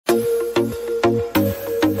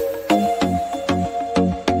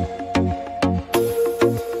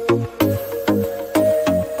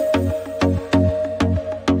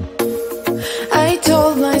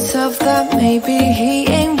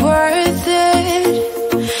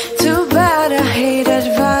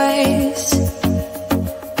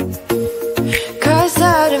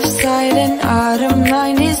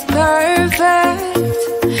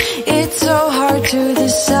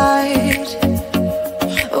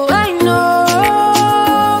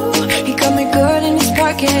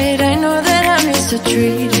missed a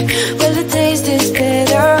treat. Well, the taste is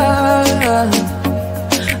bitter.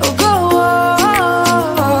 Oh, go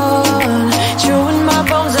on, chewing my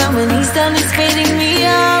bones, and when he's done, it's spitting me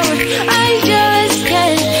out. I just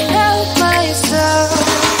can't help myself.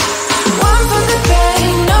 One for the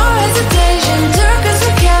pain, no hesitation, took us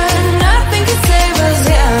again, nothing can save us,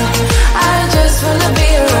 yeah. I just wanna be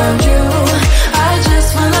around you. I just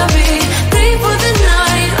wanna be free for the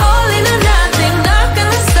night, all in or nothing, not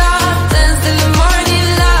gonna stop, dance till the morning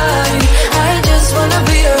light. I just wanna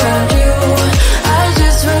be around you. I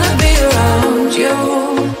just wanna be around you.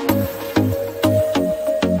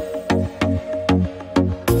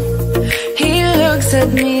 He looks at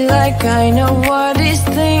me like I know what he's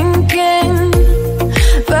thinking,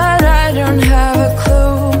 but I don't have a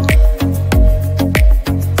clue.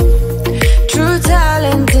 True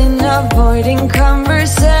talent in avoiding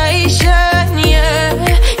conversation, yeah,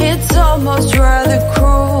 it's almost rather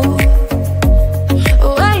cruel.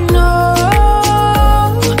 Oh, I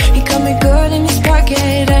know he got me good in his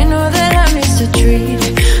pocket. I know that I missed a treat.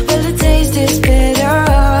 Well, the taste is bitter.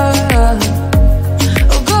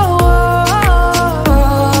 Oh, go on,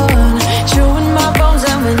 chewing my bones,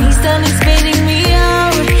 and when he's done, it's spitting me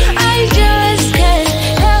out. I just can't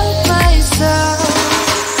help myself.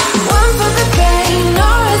 One for the pain, no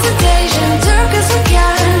hesitation, took us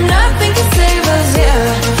again, nothing can save us, yeah.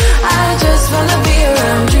 I just wanna be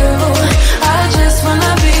around you. I just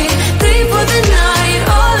wanna be free for the night,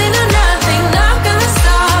 all in or nothing, not gonna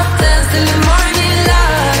stop, dance till the morning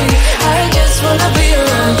light. I just wanna be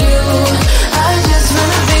around you. I just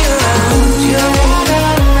wanna be around you.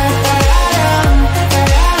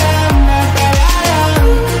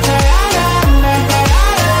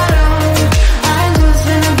 I just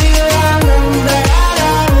wanna be around you.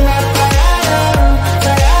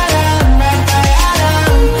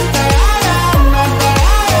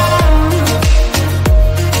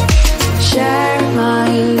 Share my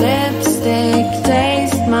lipstick,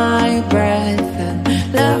 taste my breath, and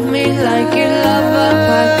love me like you love a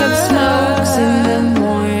pack of smokes in the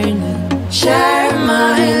morning. Share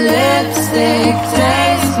my lipstick,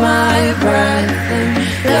 taste my breath, and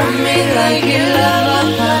love me like you love a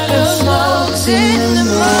pack of smokes in the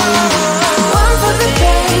morning. One for the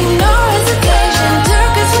pain, no hesitation,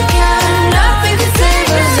 took us again, nothing can save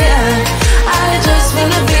us, yeah. I just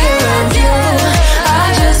wanna be around you. I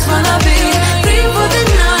just wanna be free for the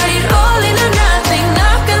night, all in or nothing,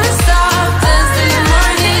 not gonna stop, dance till the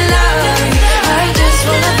morning light. I just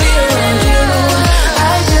wanna be around you.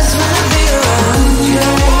 I just wanna be around you.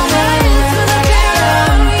 I just wanna be around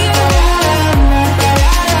you.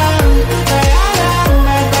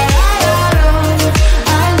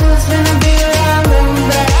 I just wanna be around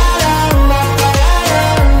you.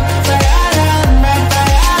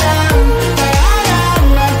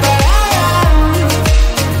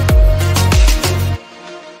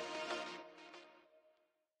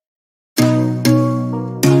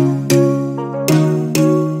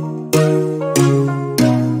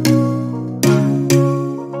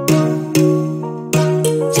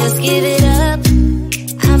 Just give it up.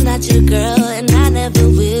 I'm not your girl, and I never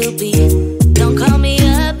will be. Don't call me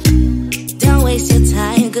up. Don't waste your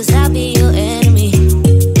time, 'cause I'll be your enemy.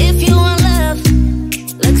 If you want love,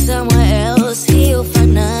 look somewhere else. He'll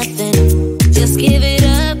find nothing. Just give it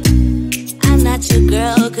up. I'm not your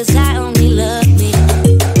girl, 'cause I only love me.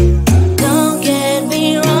 Don't get me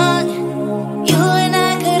wrong. You and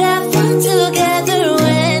I could have fun together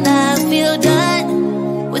when I feel done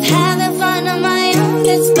with having fun on my own.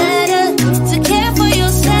 It's better to care for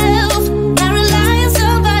yourself, not rely on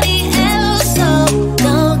somebody else. So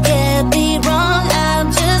don't get me wrong, I'm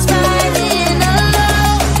just riding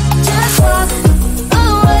alone. Just walk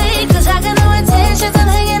away, 'cause I got no intentions of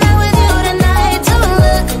hanging out with you tonight. Don't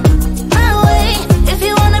look my way. If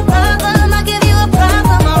you want a problem, I'll give you a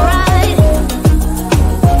problem, alright?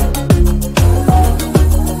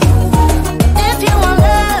 If you want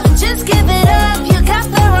love, just give it up. You got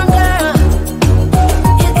the wrong girl.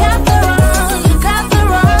 You got the wrong, you got the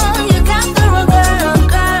wrong, you got the wrong girl,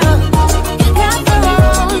 girl. You got the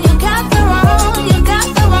wrong, you got the wrong, you got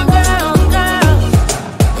the wrong girl, girl.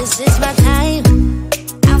 This is my time.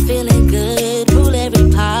 I'm feeling good, rule every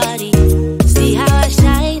party. See how I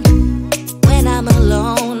shine when I'm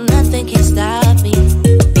alone. Nothing can stop me.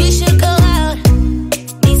 You should go out,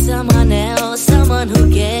 meet someone else, someone who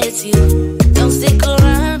gets you. Don't stick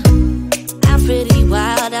around. I'm pretty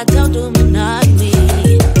wild, I don't do monogamy.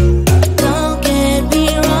 Don't get me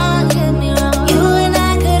wrong. You and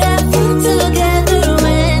I could have fun together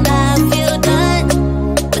when I feel done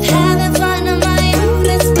with having fun on my own.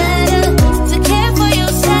 It's better to care for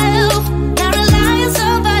yourself, not rely on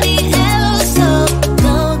somebody else. So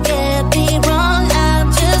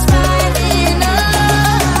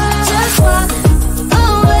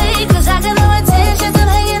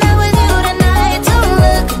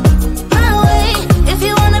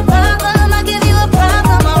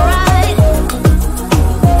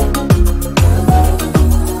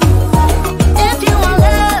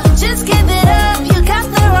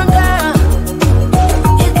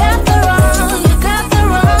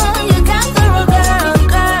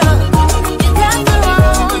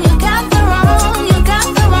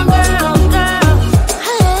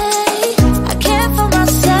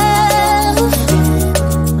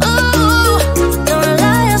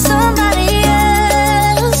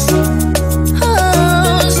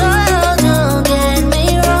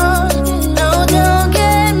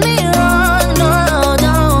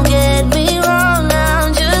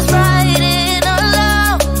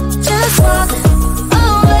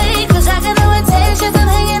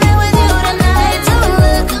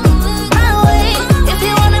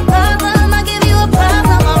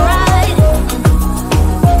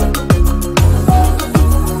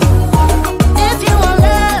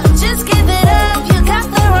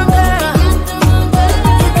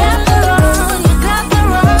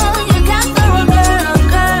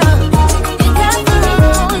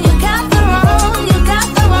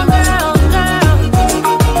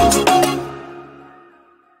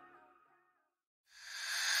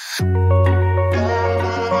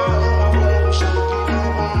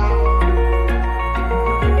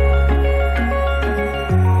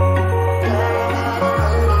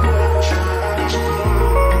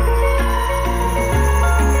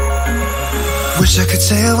Wish I could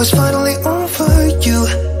say I was finally over you,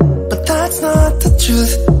 but that's not the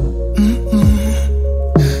truth.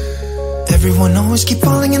 Everyone always keep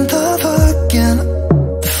falling in love again.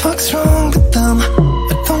 The fuck's wrong with them?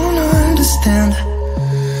 I don't understand.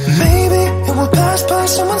 Maybe it will pass by,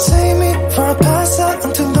 someone save me. For I pass out,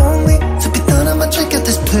 I'm too lonely to be done. I'ma drink at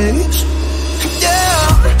this place. Yeah.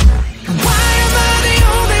 Why am I the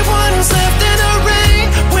only one who's left in the rain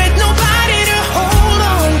with nobody to hold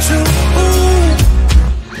on to? Ooh.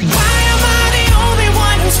 Why am I the only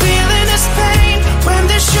one who's feeling this pain when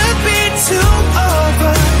there should be two of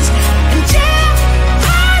us? And yeah,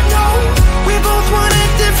 I know we both wanted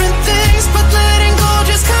different things, but letting go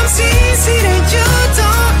just comes easy to you,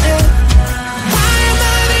 don't it? Why am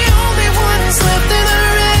I the only one who's left in the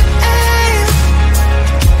rain?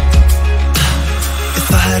 If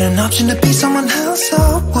I had an option to be someone else, I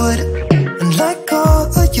would, and let go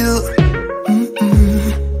of you.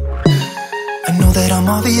 I know that I'm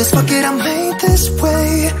obvious, fuck it, I'm made this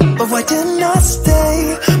way. But why didn't I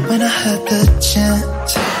stay when I had the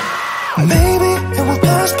chance? Maybe it will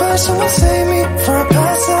pass by, someone save me. For a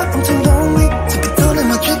pass out, I'm too lonely to be done in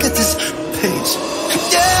my drink at this pace.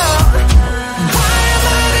 Yeah. Why am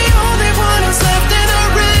I the only one who's left in the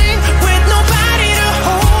rain with nobody to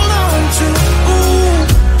hold on to? Ooh.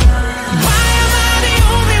 Why am I the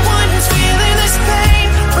only one who's feeling this pain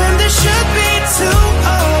when there should be two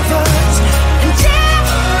of us? And yeah,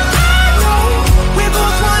 I know we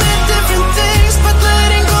both wanted different things, but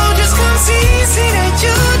letting go just comes easy to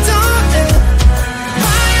you, don't it?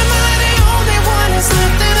 Why am I the only one who's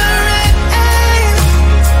left in the rain?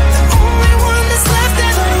 The only one that's left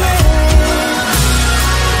in the rain.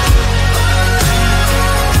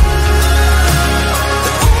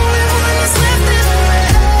 The only one that's left in the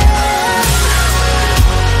rain.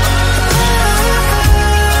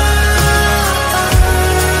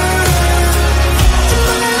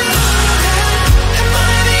 Am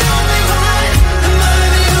I the only one? Am I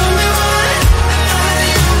the only one? Am I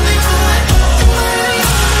the only one? Am I the only one?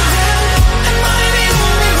 Am I the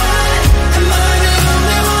only one? Am I the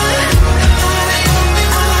only one? Am I the only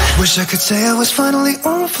one? Wish I could say I was finally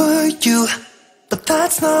over you, but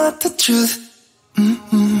that's not the truth. Why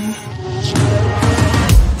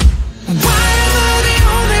am I the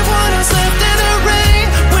only one who's left in the rain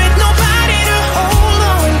with nobody to hold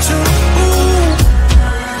on to? Ooh.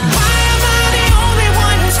 Why am I the only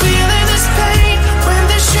one who's feeling this pain when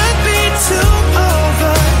there should be two of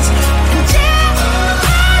us? And yeah,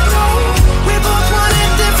 I know we both wanted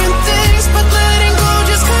different things, but letting go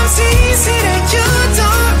just comes easy to you,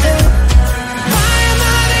 don't it? Why am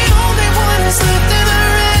I the only one who's left in the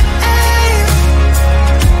rain?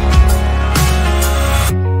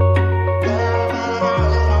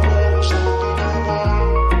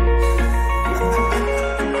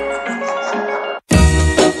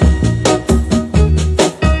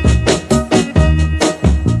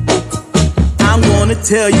 I'm gonna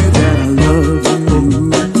tell you that I love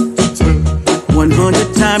you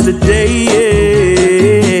 100 times a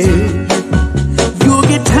day. You'll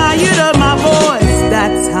get tired of my voice,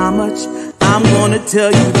 that's how much I'm gonna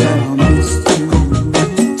tell you that I'll miss you.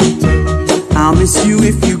 I'll miss you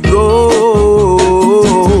if you go.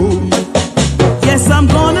 Yes, I'm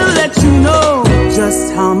gonna let you know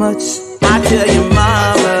just how much I tell your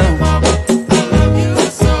mama,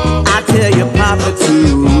 I tell your papa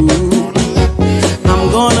too. I'm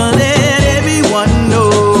gonna let everyone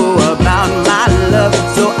know about my love,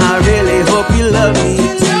 so I really hope you love me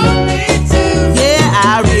too. Yeah,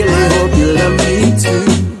 I really hope you love me too.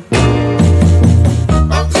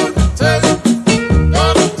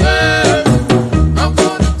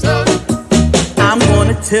 I'm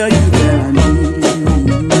gonna tell you that I need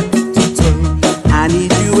you. I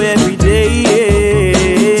need you every day.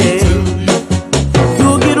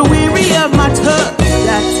 You'll get weary of my touch,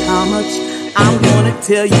 that's how much I'm gonna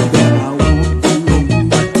tell you that I